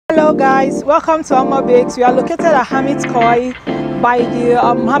Hello guys, welcome to Amma Bakes. We are located at Hamitskoi by the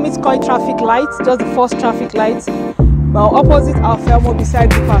Hamitskoi traffic light, just the first traffic light, opposite our Felmo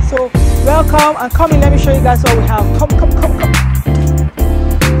beside the car. So welcome and come in, let me show you guys what we have. Come.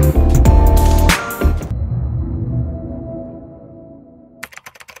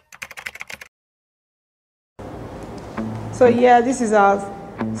 So yeah, this is our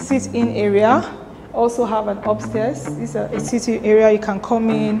sit-in area. Also have an upstairs. This is a sitting area. You can come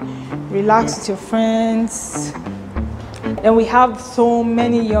in, relax with your friends. Then we have so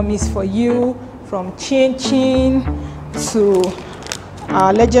many yummies for you, from chin chin to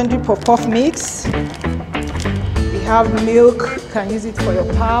our legendary pop-off mix. We have milk. You can use it for your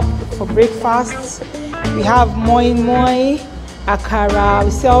pap, for breakfast. We have moi moi, akara.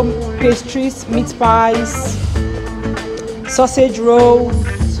 We sell pastries, meat pies, sausage rolls,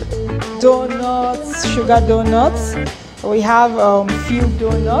 donuts, sugar donuts. We have filled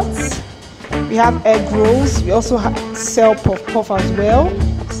donuts. We have egg rolls. We also sell puff as well.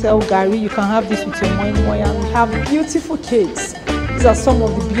 Sell gari. You can have this with your moi moi. And we have beautiful cakes. These are some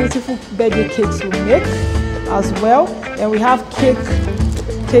of the beautiful birthday cakes we make as well. And we have cake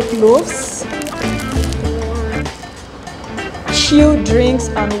loaves, chilled drinks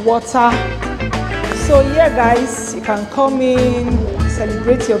and water. So yeah guys, you can come in,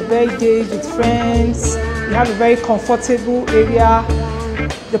 celebrate your birthday with friends. We have a very comfortable area.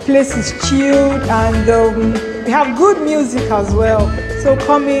 The place is chilled and we have good music as well. So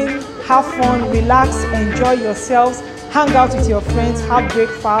come in, have fun, relax, enjoy yourselves, hang out with your friends, have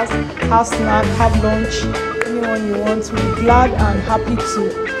breakfast, have snack, have lunch, anyone you want. We'll be glad and happy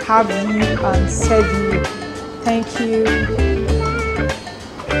to have you and serve you. Thank you.